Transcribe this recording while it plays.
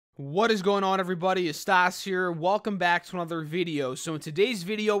What is going on, everybody? It's Stas here. Welcome back to another video. So in today's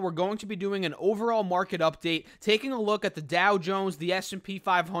video, we're going to be doing an overall market update, taking a look at the Dow Jones, the S&P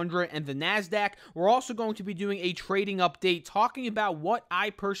 500, and the NASDAQ. We're also going to be doing a trading update, talking about what I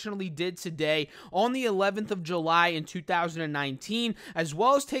personally did today on the 11th of July in 2019, as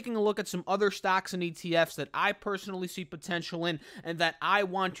well as taking a look at some other stocks and ETFs that I personally see potential in and that I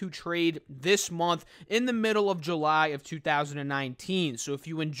want to trade this month in the middle of July of 2019. So if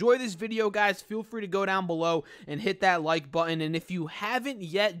you enjoy this video, guys, feel free to go down below and hit that like button. And if you haven't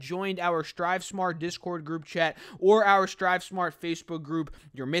yet joined our Strive Smart Discord group chat or our Strive Smart Facebook group,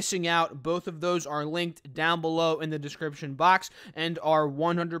 you're missing out. Both of those are linked down below in the description box and are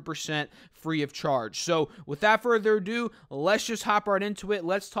 100% free of charge. So without further ado, let's just hop right into it.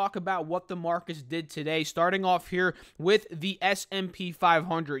 Let's talk about what the markets did today, starting off here with the S&P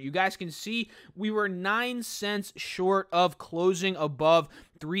 500. You guys can see we were 9 cents short of closing above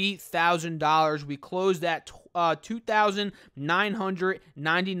 $3,000. We closed at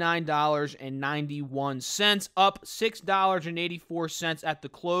 $2,999.91, up $6.84 at the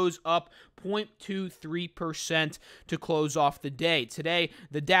close, up 0.23% to close off the day. Today,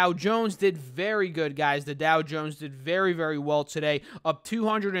 the Dow Jones did very good, guys. The Dow Jones did very, very well today, up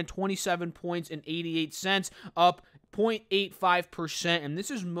 227 points and 88 cents, up 0.85%, and this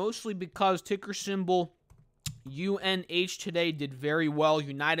is mostly because ticker symbol UNH today did very well.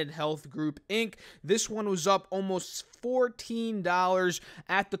 United Health Group Inc. This one was up almost $14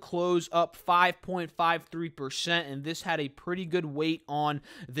 at the close, up 5.53%, and this had a pretty good weight on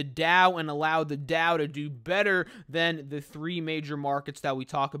the Dow and allowed the Dow to do better than the three major markets that we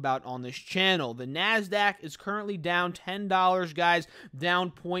talk about on this channel. The NASDAQ is currently down $10, guys,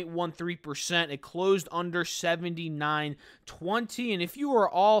 down 0.13%. It closed under 79.20, and if you were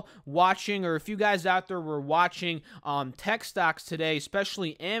all watching, or if you guys out there were watching tech stocks today,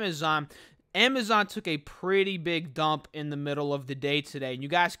 especially Amazon took a pretty big dump in the middle of the day today, and you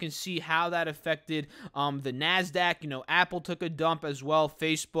guys can see how that affected the NASDAQ. You know, Apple took a dump as well,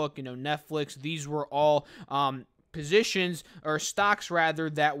 Facebook, you know, Netflix. These were all positions, or stocks rather,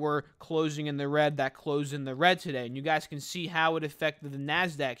 that were closing in the red, that closed in the red today. And you guys can see how it affected the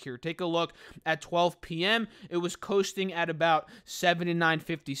NASDAQ here. Take a look at 12 p.m. It was coasting at about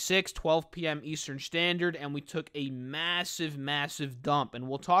 79.56, 12 p.m. Eastern Standard, and we took a massive, massive dump. And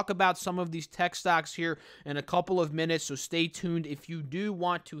we'll talk about some of these tech stocks here in a couple of minutes, so stay tuned if you do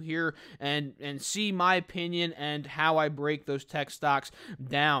want to hear and see my opinion and how I break those tech stocks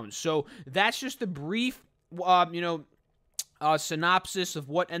down. So that's just a brief synopsis of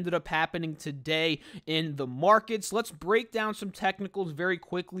what ended up happening today in the markets. Let's break down some technicals very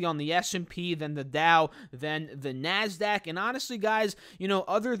quickly on the S&P, then the Dow, then the NASDAQ. And honestly, guys, you know,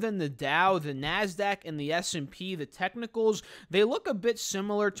 other than the Dow, the NASDAQ, and the S&P, the technicals, they look a bit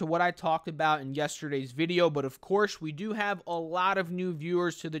similar to what I talked about in yesterday's video. But of course, we do have a lot of new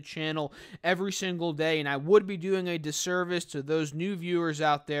viewers to the channel every single day, and I would be doing a disservice to those new viewers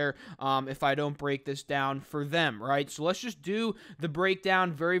out there if I don't break this down for them, right? So let's just do the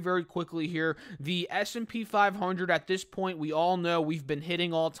breakdown very, very quickly here. The S&P 500 at this point, we all know we've been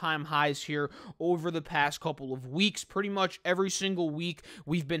hitting all-time highs here over the past couple of weeks. Pretty much every single week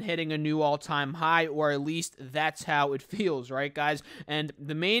we've been hitting a new all-time high, or at least that's how it feels, right, guys? And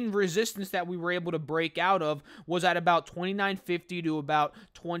the main resistance that we were able to break out of was at about 29.50 to about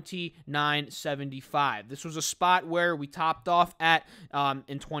 29.75. This was a spot where we topped off at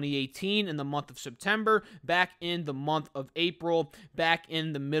in 2018 in the month of September, back in the month of April, back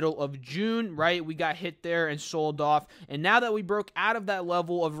in the middle of June, right? We got hit there and sold off, and now that we broke out of that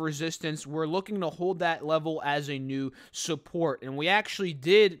level of resistance, we're looking to hold that level as a new support, and we actually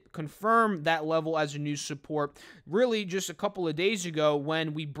did confirm that level as a new support really just a couple of days ago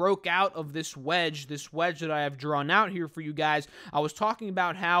when we broke out of this wedge that I have drawn out here for you guys. I was talking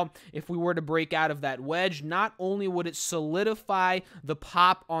about how if we were to break out of that wedge, not only would it solidify the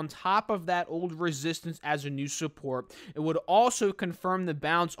pop on top of that old resistance as a new support, it would also confirm the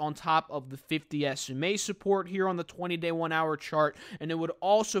bounce on top of the 50 SMA support here on the 20-day 1-hour chart, and it would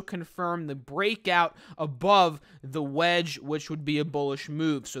also confirm the breakout above the wedge, which would be a bullish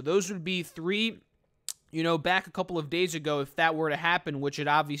move. So those would be three, you know, back a couple of days ago, if that were to happen, which it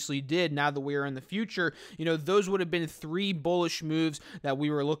obviously did, now that we are in the future, you know, those would have been three bullish moves that we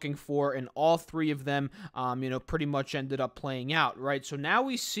were looking for, and all three of them, you know, pretty much ended up playing out, right? So now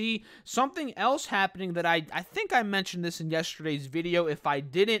we see something else happening that I think I mentioned this in yesterday's video. If I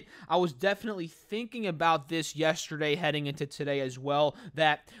didn't, I was definitely thinking about this yesterday heading into today as well,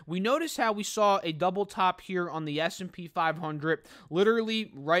 that we noticed how we saw a double top here on the S&P 500,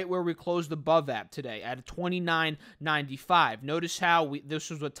 literally right where we closed above that today, at at 29.95. Notice how this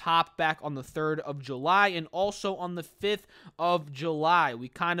was a top back on the 3rd of July and also on the 5th of July. We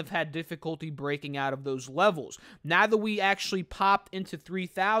kind of had difficulty breaking out of those levels. Now that we actually popped into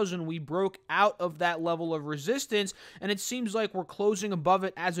 3,000, we broke out of that level of resistance, and it seems like we're closing above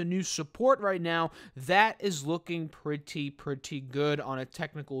it as a new support right now. That is looking pretty good on a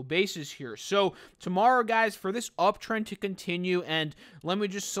technical basis here. So tomorrow, guys, for this uptrend to continue, and let me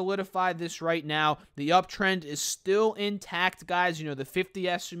just solidify this right now, the uptrend is still intact, guys. You know, the 50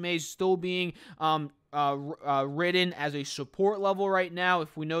 SMA is still being ridden as a support level right now.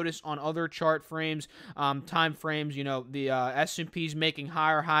 If we notice on other chart frames, time frames, you know, the S&P is making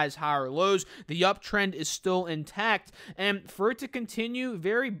higher highs, higher lows. The uptrend is still intact, and for it to continue,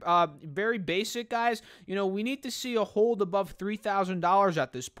 very basic, guys, you know, we need to see a hold above $3,000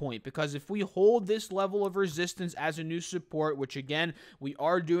 at this point, because if we hold this level of resistance as a new support, which again we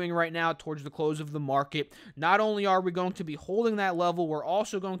are doing right now towards the close of the market, not only are we going to be holding that level, we're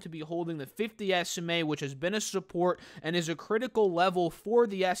also going to be holding the 50 SMA, which has been a support and is a critical level for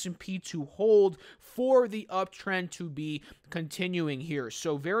the S&P to hold for the uptrend to be continuing here.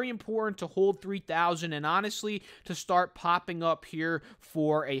 So very important to hold 3,000 and honestly to start popping up here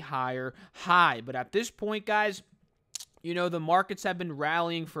for a higher high. But at this point, guys, you know, the markets have been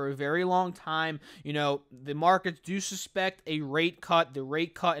rallying for a very long time. You know, the markets do suspect a rate cut. The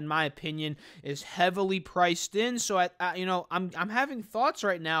rate cut, in my opinion, is heavily priced in. So, you know, I'm having thoughts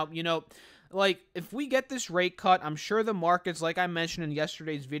right now, you know, like, if we get this rate cut, I'm sure the markets, like I mentioned in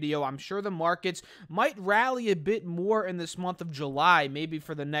yesterday's video, I'm sure the markets might rally a bit more in this month of July, maybe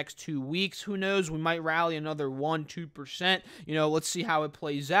for the next 2 weeks. Who knows? We might rally another 1-2%. You know, let's see how it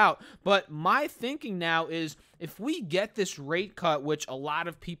plays out. But my thinking now is, if we get this rate cut, which a lot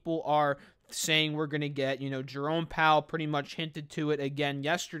of people are saying we're going to get, you know, Jerome Powell pretty much hinted to it again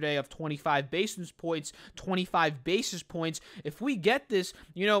yesterday of 25 basis points. If we get this,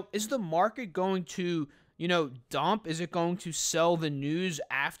 you know, is the market going to, you know, dump? Is it going to sell the news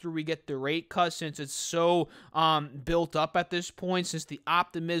after we get the rate cut, since it's so built up at this point, since the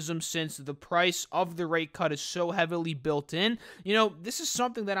optimism, since the price of the rate cut is so heavily built in? You know, this is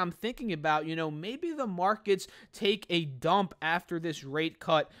something that I'm thinking about. You know, maybe the markets take a dump after this rate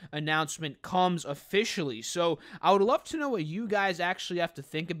cut announcement comes officially. So I would love to know what you guys actually have to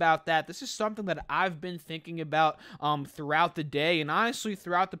think about that. This is something that I've been thinking about throughout the day and honestly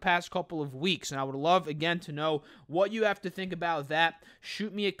throughout the past couple of weeks, and I would love, again, to know what you have to think about that.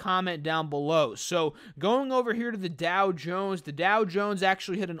 Shoot me a comment down below. So going over here to the Dow Jones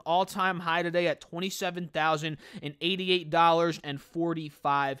actually hit an all-time high today at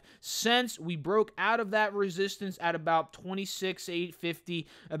 $27,088.45. We broke out of that resistance at about 26,850,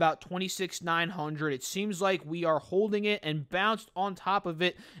 about 26,900. It seems like we are holding it and bounced on top of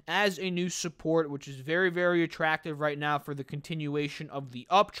it as a new support, which is very attractive right now for the continuation of the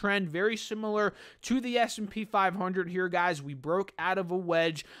uptrend. Very similar to the S&P 500 here, guys. We broke out of a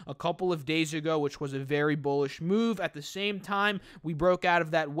wedge a couple of days ago, which was a very bullish move. At the same time we broke out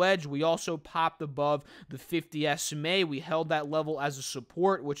of that wedge, we also popped above the 50 SMA. We held that level as a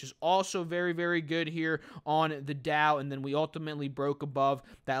support, which is also very good here on the Dow, and then we ultimately broke above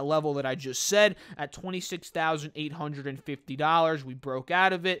that level that I just said at $26,850. We broke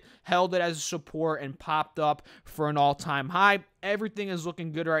out of it, held it as a support, and popped up for an all-time high. Everything is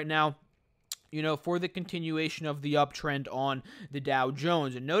looking good right now, you know, for the continuation of the uptrend on the Dow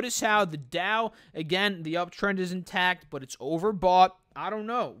Jones. And notice how the Dow, again, the uptrend is intact, but it's overbought. I don't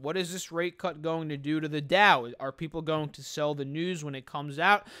know. What is this rate cut going to do to the Dow? Are people going to sell the news when it comes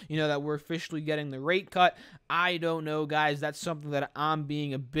out, you know, that we're officially getting the rate cut? I don't know, guys. That's something that I'm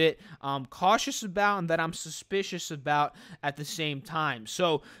being a bit cautious about and that I'm suspicious about at the same time.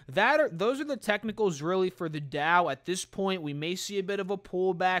 So those are the technicals really for the Dow. At this point, we may see a bit of a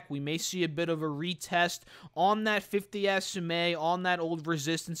pullback. We may see a bit of a retest on that 50 SMA, on that old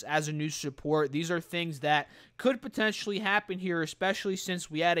resistance as a new support. These are things that could potentially happen here, especially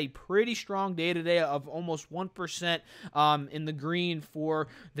since we had a pretty strong day today of almost 1% in the green for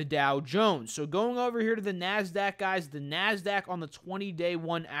the Dow Jones. So going over here to the NASDAQ, guys, the NASDAQ on the 20-day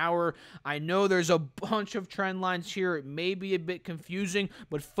 1 hour, I know there's a bunch of trend lines here. It may be a bit confusing,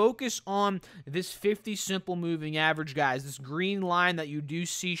 but focus on this 50 simple moving average, guys, this green line that you do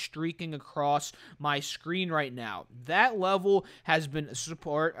see streaking across my screen right now. That level has been a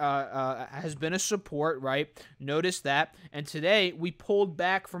support, right? Notice that. And today we pulled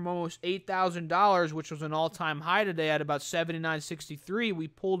back from almost $8,000, which was an all-time high today at about $79.63. We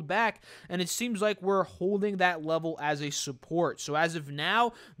pulled back, and it seems like we're holding that level as a support. So as of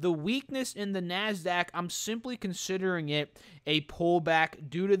now, the weakness in the NASDAQ, I'm simply considering it a pullback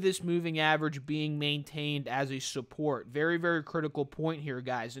due to this moving average being maintained as a support. Very, very critical point here,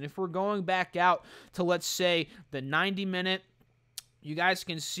 guys. And if we're going back out to, let's say, the 90-minute, you guys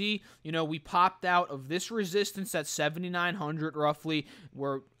can see, we popped out of this resistance at 7,900 roughly.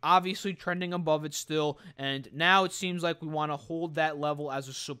 We're obviously trending above it still, and now it seems like we want to hold that level as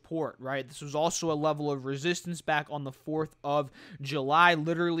a support, right? This was also a level of resistance back on the 4th of July,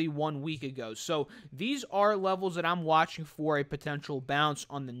 literally 1 week ago. So these are levels that I'm watching for a potential bounce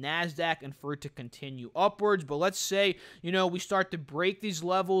on the NASDAQ and for it to continue upwards. But let's say, we start to break these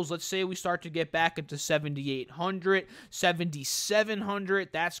levels. Let's say we start to get back into 7,800, 7,700.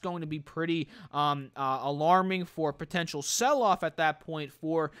 That's going to be pretty alarming for potential sell-off at that point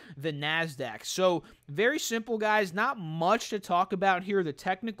for the NASDAQ. So very simple, guys. Not much to talk about here. The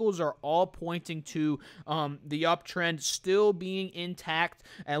technicals are all pointing to the uptrend still being intact,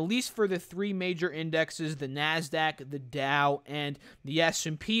 at least for the three major indexes, the NASDAQ, the Dow, and the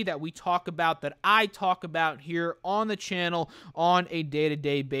S&P that we talk about, that I talk about here on the channel on a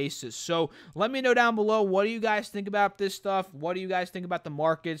day-to-day basis. So let me know down below, what do you guys think about this stuff? What do you guys think about the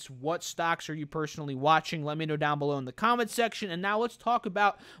markets? What stocks are you personally watching? Let me know down below in the comment section. And now let's talk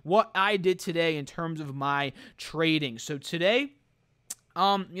about what I did today in terms of my trading. So today,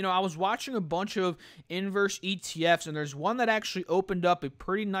 I was watching a bunch of inverse ETFs, and there's one that actually opened up a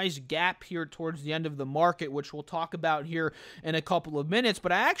pretty nice gap here towards the end of the market, which we'll talk about here in a couple of minutes.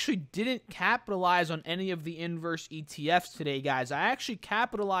 But I actually didn't capitalize on any of the inverse ETFs today, guys. I actually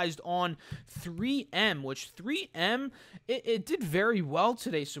capitalized on 3M, which 3M, it did very well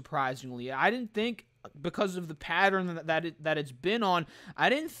today, surprisingly. I didn't think, because of the pattern that it's been on, I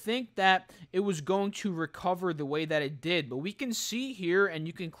didn't think that it was going to recover the way that it did. But we can see here, and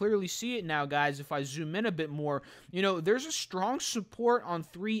you can clearly see it now, guys, if I zoom in a bit more, there's a strong support on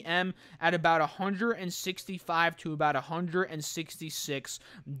 3M at about $165 to about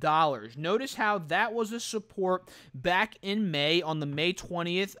 $166. Notice how that was a support back in May, on the May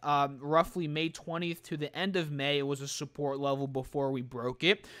 20th, roughly May 20th to the end of May. It was a support level before we broke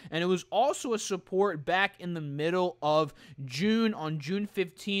it. And it was also a support back in the middle of June, on June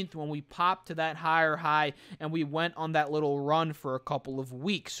 15th, when we popped to that higher high and we went on that little run for a couple of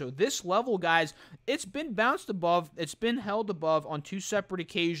weeks. So this level, guys, it's been bounced above, it's been held above on two separate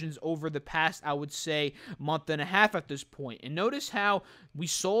occasions over the past, I would say, month and a half at this point. And notice how we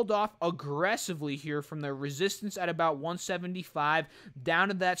sold off aggressively here from the resistance at about 175 down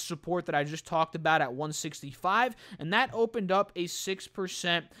to that support that I just talked about at 165, and that opened up a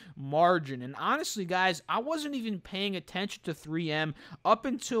 6% margin. And honestly, guys, I wasn't even paying attention to 3M up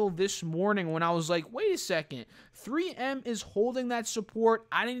until this morning, when I was like, wait a second, 3M is holding that support.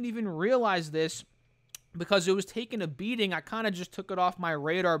 I didn't even realize this, because it was taking a beating. I kind of just took it off my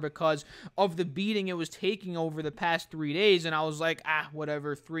radar because of the beating it was taking over the past 3 days, and I was like,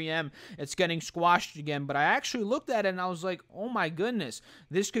 whatever, 3M, it's getting squashed again. But I actually looked at it and I was like, oh my goodness,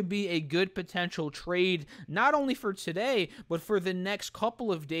 this could be a good potential trade, not only for today, but for the next couple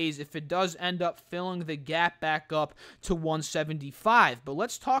of days if it does end up filling the gap back up to 175. But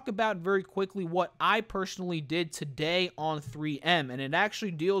let's talk about very quickly what I personally did today on 3M, and it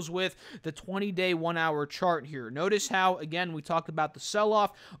actually deals with the 20-day 1-hour chart here. Notice how, again, we talked about the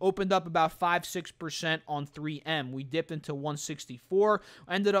sell-off, opened up about 5-6% on 3M. We dipped into 164,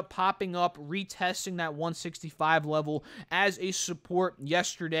 ended up popping up, retesting that 165 level as a support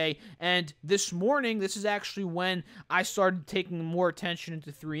yesterday, and this morning, this is actually when I started taking more attention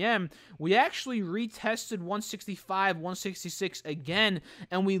into 3M, we actually retested 165, 166 again,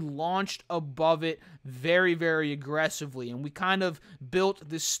 and we launched above it very, very aggressively, and we kind of built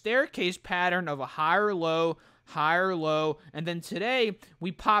this staircase pattern of a higher low, and then today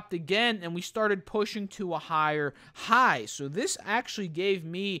we popped again and we started pushing to a higher high. So this actually gave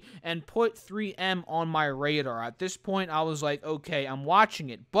me and put 3M on my radar. At this point, I was like, okay, I'm watching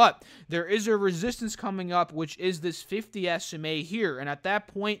it, but there is a resistance coming up, which is this 50 SMA here. And at that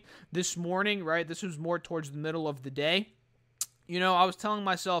point this morning, right, this was more towards the middle of the day, I was telling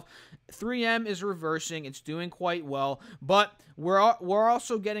myself 3M is reversing. It's doing quite well, but we're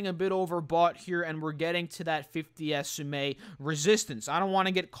also getting a bit overbought here, and we're getting to that 50 SMA resistance. I don't want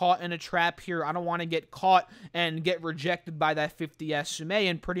to get caught in a trap here. I don't want to get caught and get rejected by that 50 SMA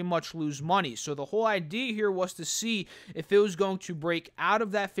and pretty much lose money. So the whole idea here was to see if it was going to break out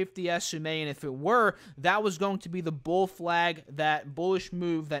of that 50 SMA, and if it were, that was going to be the bull flag, that bullish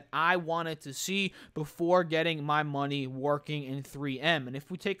move that I wanted to see before getting my money working in 3M. And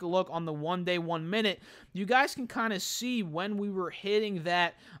if we take a look on the 1 day, 1 minute, you guys can kind of see when we were hitting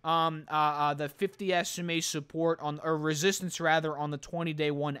that the 50 SMA support or resistance rather on the 20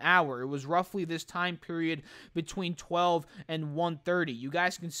 day 1 hour. It was roughly this time period between 12 and 1:30. You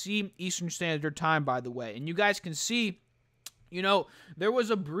guys can see Eastern Standard Time, by the way, and you guys can see there was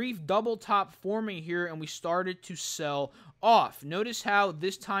a brief double top forming here, and we started to sell off. Notice how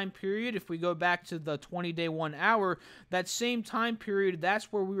this time period, if we go back to the 20 day 1 hour, that same time period,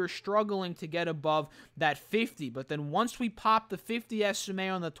 that's where we were struggling to get above that 50. But then once we popped the 50 SMA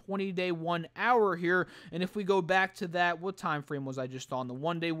on the 20 day 1 hour here, and if we go back to that, what time frame was I just on? The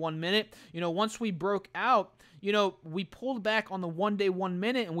 1 day 1 minute, once we broke out, we pulled back on the 1 day 1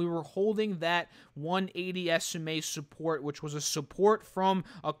 minute, and we were holding that 180 SMA support, which was a support from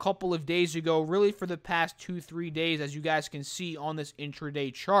a couple of days ago, really for the past 2-3 days, as you guys can see on this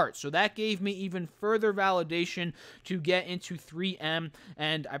intraday chart. So that gave me even further validation to get into 3M,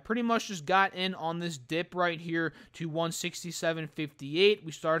 and I pretty much just got in on this dip right here to 167.58.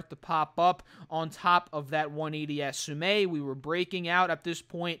 We started to pop up on top of that 180 SMA. We were breaking out at this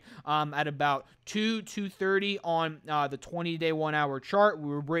point at about 2:30 on the 20 day 1 hour chart. We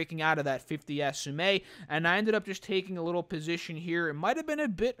were breaking out of that 50 SMA, and I ended up just taking a little position here. It might have been a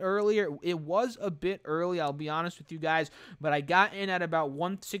bit earlier. It was a bit early, I'll be honest with you guys, but I got in at about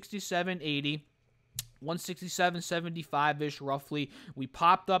 167.80. 167.75-ish roughly. We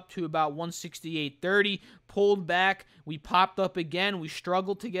popped up to about 168.30, pulled back, we popped up again, we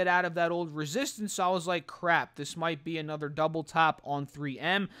struggled to get out of that old resistance, so I was like, crap, this might be another double top on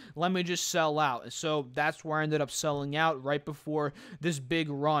 3M, let me just sell out. So that's where I ended up selling out right before this big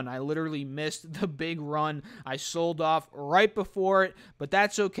run. I literally missed the big run. I sold off right before it, but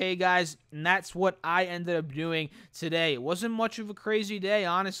that's okay, guys, and that's what I ended up doing today. It wasn't much of a crazy day,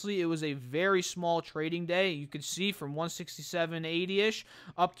 honestly. It was a very small trading day. You could see from 167.80-ish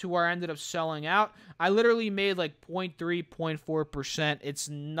up to where I ended up selling out. I literally made like 0.3, 0.4%. It's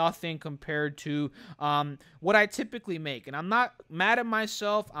nothing compared to what I typically make. And I'm not mad at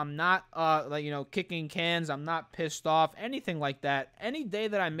myself. I'm not kicking cans. I'm not pissed off, anything like that. Any day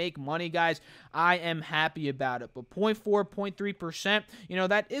that I make money, guys, I am happy about it. But 0.4, 0.3%,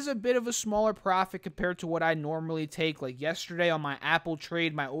 that is a bit of a smaller profit compared to what I normally take. Like yesterday on my Apple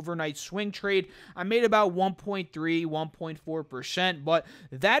trade, my overnight swing trade, I made about 1.3, 1.4%, but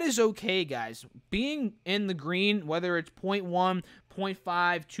that is okay, guys. Being in the green, whether it's 0.1,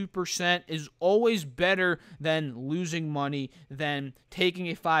 0.5, 2% is always better than losing money, than taking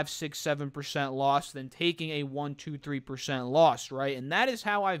a 5, 6, 7% loss, than taking a 1, 2, 3% loss, right? And that is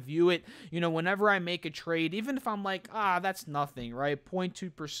how I view it. Whenever I make a trade, even if I'm like, that's nothing, right?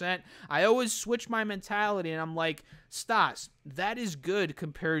 0.2%, I always switch my mentality and I'm like, Stas, that is good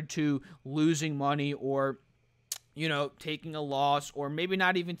compared to losing money or taking a loss, or maybe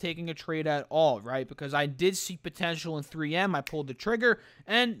not even taking a trade at all, right? Because I did see potential in 3M. I pulled the trigger,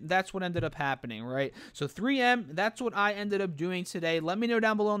 and that's what ended up happening, right? So 3M, that's what I ended up doing today. Let me know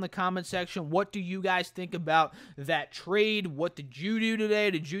down below in the comment section, what do you guys think about that trade? What did you do today?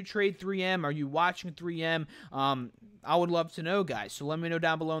 Did you trade 3M? Are you watching 3M? I would love to know, guys. So let me know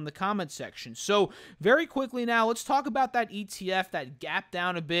down below in the comment section. So very quickly now, let's talk about that ETF that gapped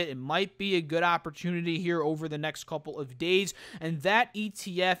down a bit. It might be a good opportunity here over the next couple of days, and that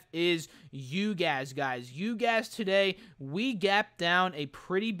ETF is UGAZ, guys. UGAZ today, we gapped down a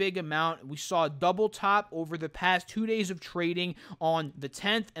pretty big amount. We saw a double top over the past 2 days of trading on the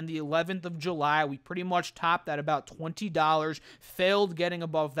 10th and the 11th of July. We pretty much topped at about $20, failed getting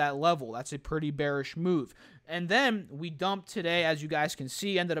above that level. That's a pretty bearish move. And then we dumped today, as you guys can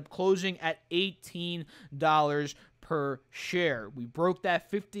see, ended up closing at $18 per share. We broke that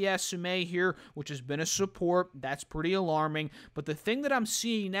 50 SMA here, which has been a support. That's pretty alarming. But the thing that I'm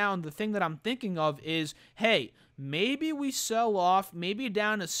seeing now, and the thing that I'm thinking of is, hey, maybe we sell off, maybe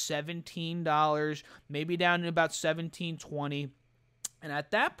down to $17, maybe down to about $17.20. And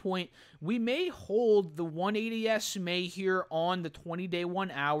at that point, we may hold the 180 SMA here on the 20-day 1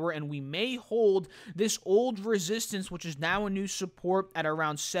 hour, and we may hold this old resistance, which is now a new support at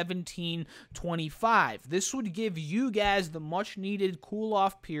around 1725. This would give UGAZ the much-needed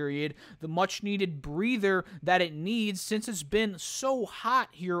cool-off period, the much-needed breather that it needs since it's been so hot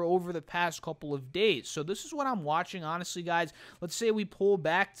here over the past couple of days. So this is what I'm watching, honestly, guys. Let's say we pull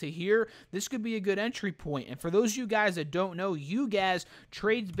back to here. This could be a good entry point. And for those of you guys that don't know, UGAZ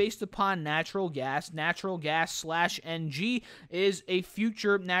trades based upon natural gas. Natural gas / NG is a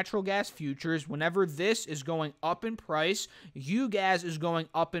future natural gas futures. Whenever this is going up in price, UGAZ is going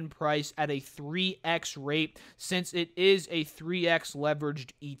up in price at a 3x rate since it is a 3x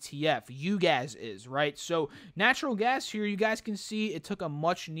leveraged ETF. UGAZ is, right? So natural gas here, you guys can see it took a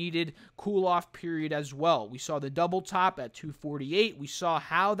much needed cool off period as well. We saw the double top at 248. We saw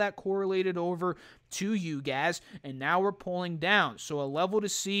how that correlated over to UGAZ, and now we're pulling down. So a level to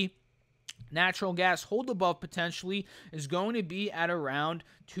see natural gas hold above potentially is going to be at around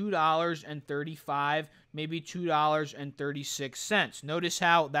 $2.35, maybe $2.36. Notice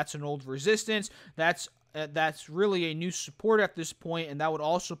how that's an old resistance. That's really a new support at this point, and that would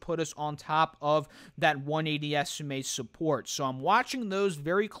also put us on top of that 180 SMA support. So I'm watching those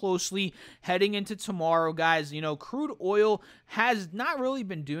very closely heading into tomorrow, guys. You know, crude oil has not really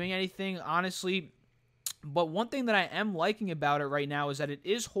been doing anything, honestly. But one thing that I am liking about it right now is that it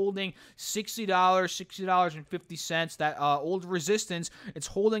is holding $60, $60.50, that old resistance. It's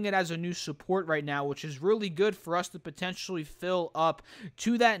holding it as a new support right now, which is really good for us to potentially fill up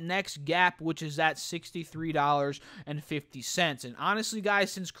to that next gap, which is at $63.50. And honestly,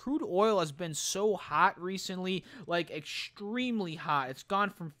 guys, since crude oil has been so hot recently, like extremely hot, it's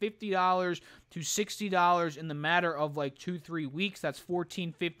gone from $50 to $60 in the matter of like 2-3 weeks. That's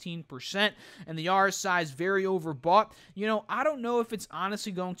 14-15%, and the RSI is very overbought. You know, I don't know if it's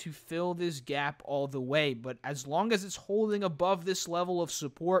honestly going to fill this gap all the way, but as long as it's holding above this level of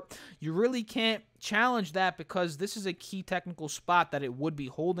support, you really can't challenge that, because this is a key technical spot that it would be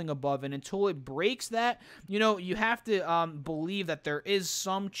holding above, and until it breaks that, you know, you have to believe that there is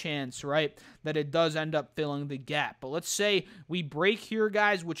some chance, right, that it does end up filling the gap. But let's say we break here,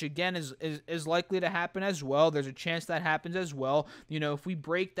 guys, which again is likely to happen as well. There's a chance that happens as well. You know, if we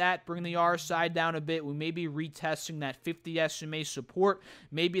break that, bring the RSI down a bit, we may be retesting that 50 SMA support,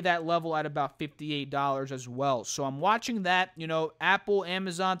 maybe that level at about $58 as well. So I'm watching that. You know, Apple,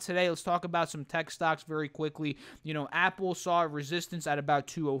 Amazon today. Let's talk about some tech stocks very quickly. You know, Apple saw a resistance at about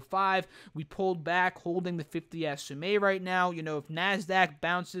 205. We pulled back, holding the 50 SMA right now. You know, if NASDAQ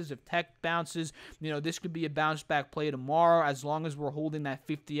bounces, if tech bounces, you know, this could be a bounce back play tomorrow as long as we're holding that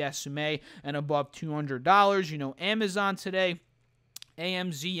 50 SMA and above $200. You know, Amazon today,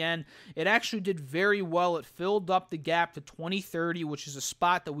 AMZN, it actually did very well. It filled up the gap to 2030, which is a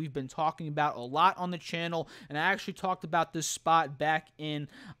spot that we've been talking about a lot on the channel, and I actually talked about this spot back in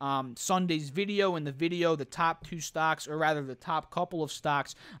Sunday's video. In the video, the top two stocks, or rather the top couple of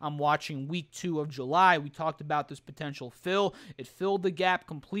stocks I'm watching week 2 of July, we talked about this potential fill. It filled the gap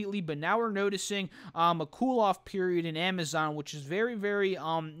completely, but now we're noticing a cool-off period in Amazon, which is very, very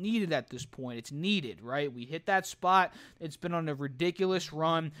needed at this point. It's needed, right? We hit that spot. It's been on a ridiculous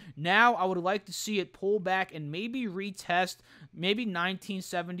run. Now I would like to see it pull back and maybe retest maybe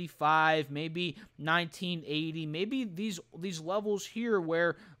 1975, maybe 1980, maybe these levels here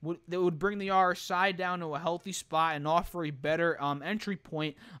where that would bring the RSI down to a healthy spot and offer a better entry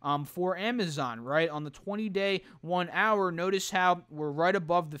point for Amazon, right? On the 20-day 1 hour, notice how we're right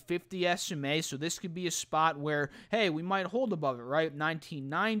above the 50 SMA, so this could be a spot where, hey, we might hold above it, right?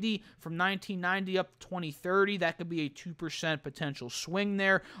 1990, from 1990 up to 2030, that could be a 2% potential swing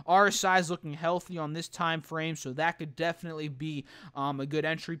there. RSI is looking healthy on this time frame, so that could definitely be a good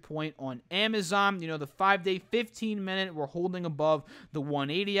entry point on Amazon. You know, the 5-day 15-minute, we're holding above the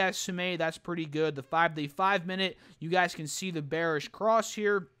 180 SMA. That's pretty good. The 5-day 5-minute, you guys can see the bearish cross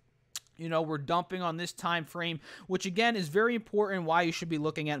here. You know, we're dumping on this time frame, which again is very important why you should be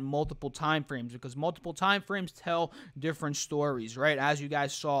looking at multiple time frames, because multiple time frames tell different stories, right? As you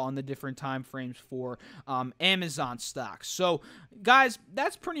guys saw on the different time frames for Amazon stocks. So, guys,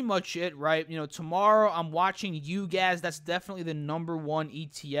 that's pretty much it, right? You know, tomorrow I'm watching UGAZ. That's definitely the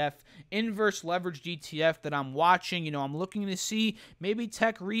 #1 ETF, inverse leveraged ETF that I'm watching. You know, I'm looking to see maybe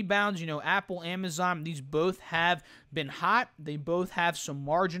tech rebounds. You know, Apple, Amazon, these both have been hot. They both have some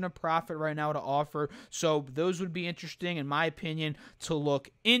margin of profit right now to offer, so those would be interesting, in my opinion, to look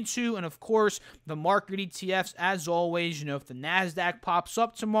into. And of course, the market ETFs, as always, you know, if the NASDAQ pops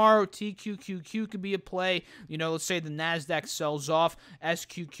up tomorrow, TQQQ could be a play. You know, let's say the NASDAQ sells off,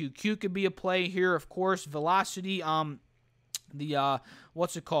 SQQQ could be a play here. Of course, Velocity, the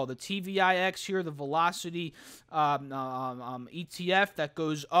what's it called? The TVIX here, the Velocity ETF that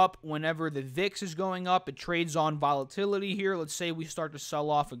goes up whenever the VIX is going up. It trades on volatility here. Let's say we start to sell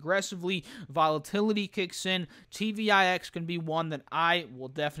off aggressively. Volatility kicks in. TVIX can be one that I will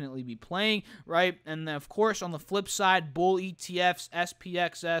definitely be playing, right? And then, of course, on the flip side, bull ETFs,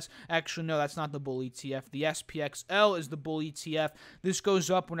 SPXS. Actually, no, that's not the bull ETF. The SPXL is the bull ETF. This goes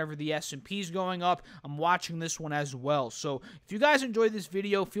up whenever the S&P is going up. I'm watching this one as well. So if you guys enjoyed this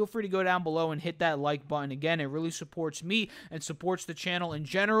video, feel free to go down below and hit that like button. Again, it really supports me and supports the channel in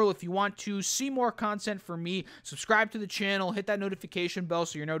general. If you want to see more content from me, subscribe to the channel, hit that notification bell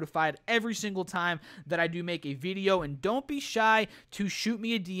so you're notified every single time that I do make a video. And don't be shy to shoot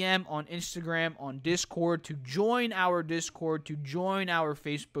me a DM on Instagram, on Discord, to join our Discord, to join our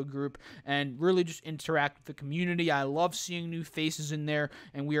Facebook group, and really just interact with the community. I love seeing new faces in there,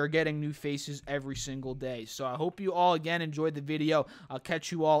 and we are getting new faces every single day. So I hope you all, again, enjoyed the video. I'll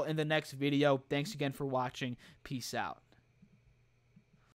catch you all in the next video. Thanks again for watching. Peace out.